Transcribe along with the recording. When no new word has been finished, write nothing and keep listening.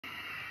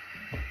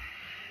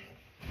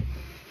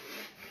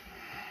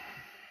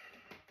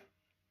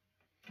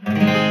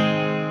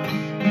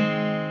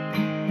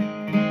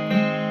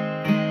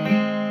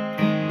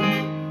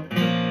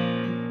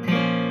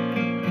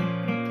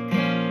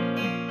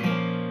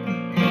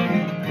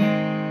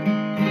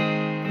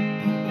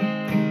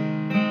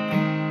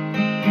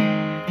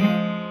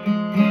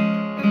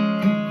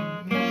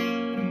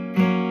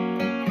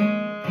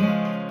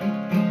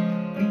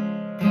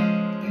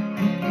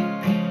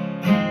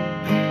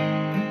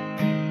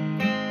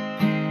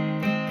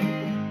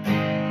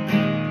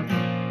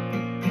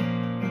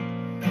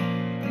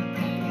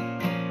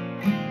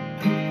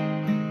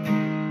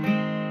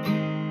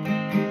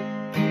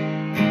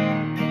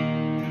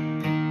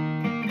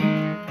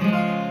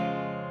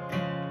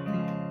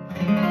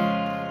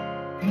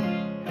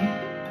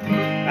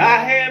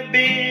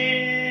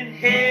been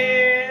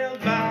held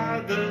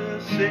by the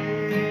Savior.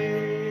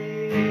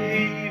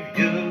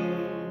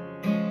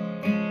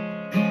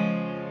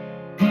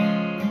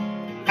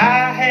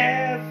 I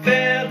have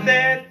felt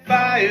that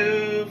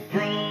fire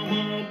from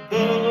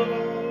above.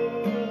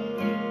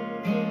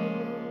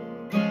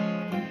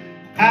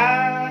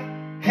 I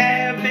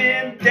have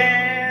been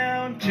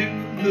down to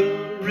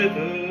the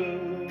river.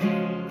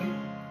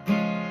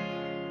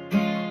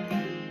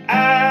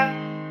 I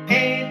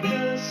ain't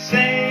the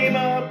same,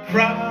 a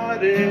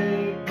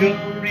prodigal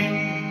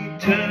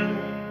return.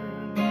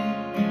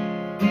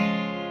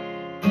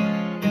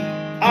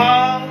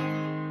 All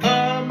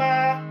of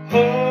my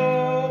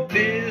hope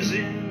is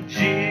in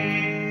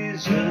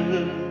Jesus.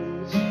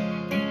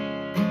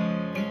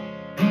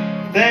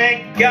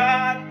 Thank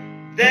God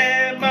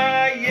that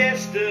my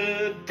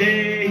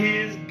yesterday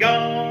is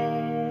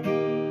gone.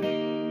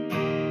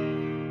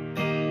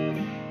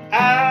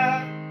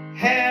 I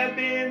have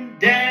been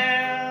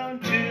down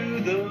to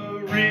the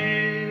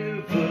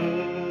river.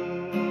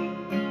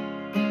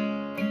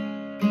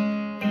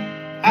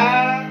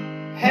 I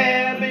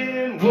have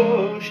been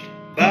washed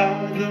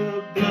by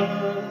the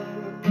blood.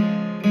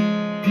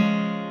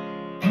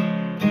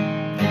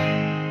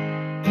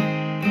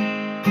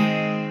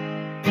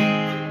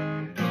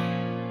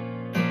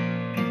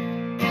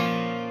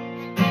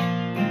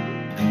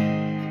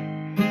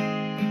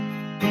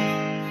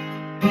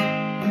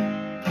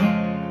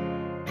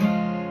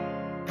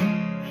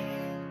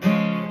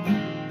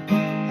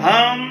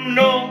 I'm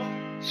no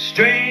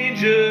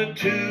stranger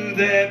to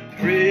that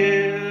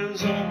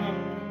prison.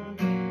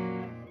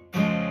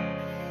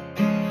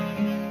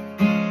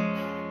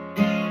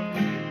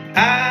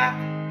 I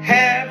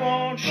have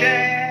on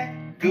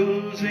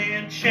shackles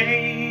and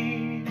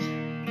chains.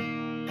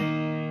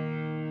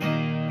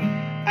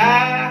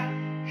 I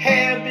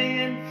have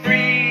been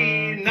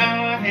free,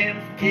 now I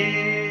am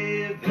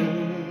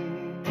forgiven.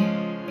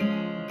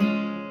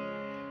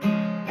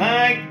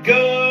 I ain't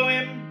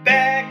going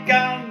back,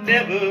 I'll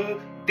never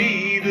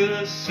be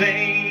the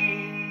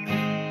same.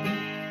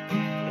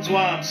 That's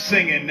why I'm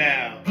singing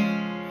now.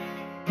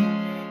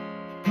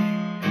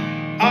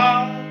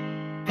 All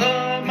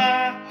of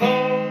my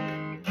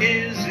hope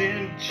is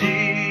in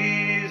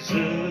Jesus.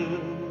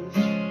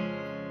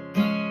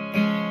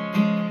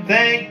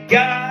 Thank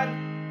God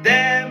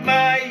that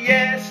my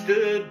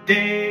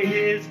yesterday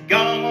is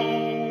gone.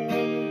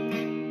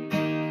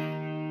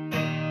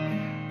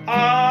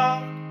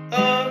 All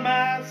of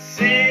my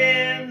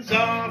sins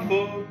are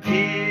forgiven.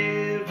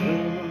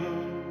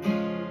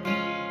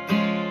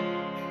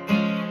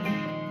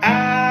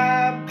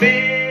 I've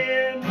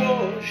been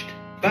washed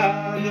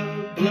by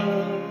the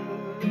blood.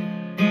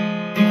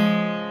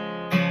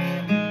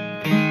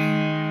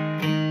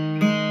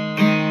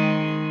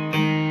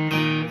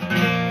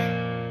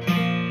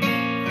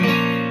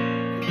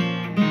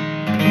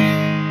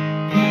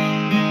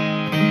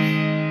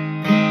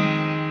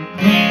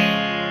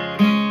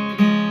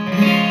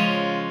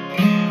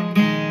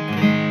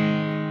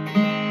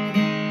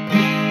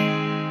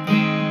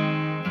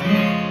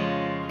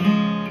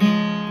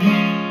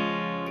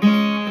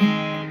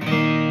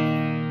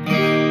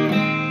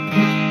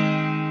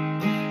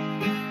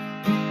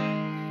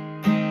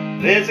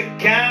 There's a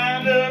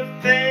kind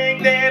of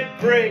thing that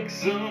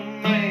breaks a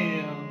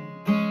man,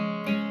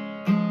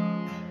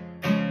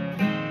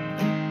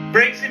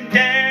 breaks him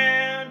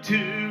down to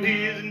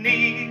his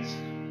knees.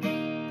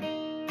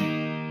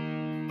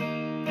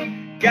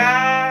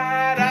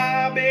 God,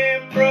 I've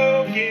been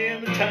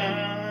broken a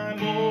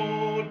time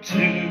or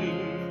two.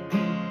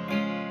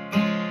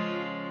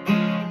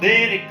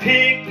 Then he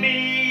picked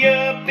me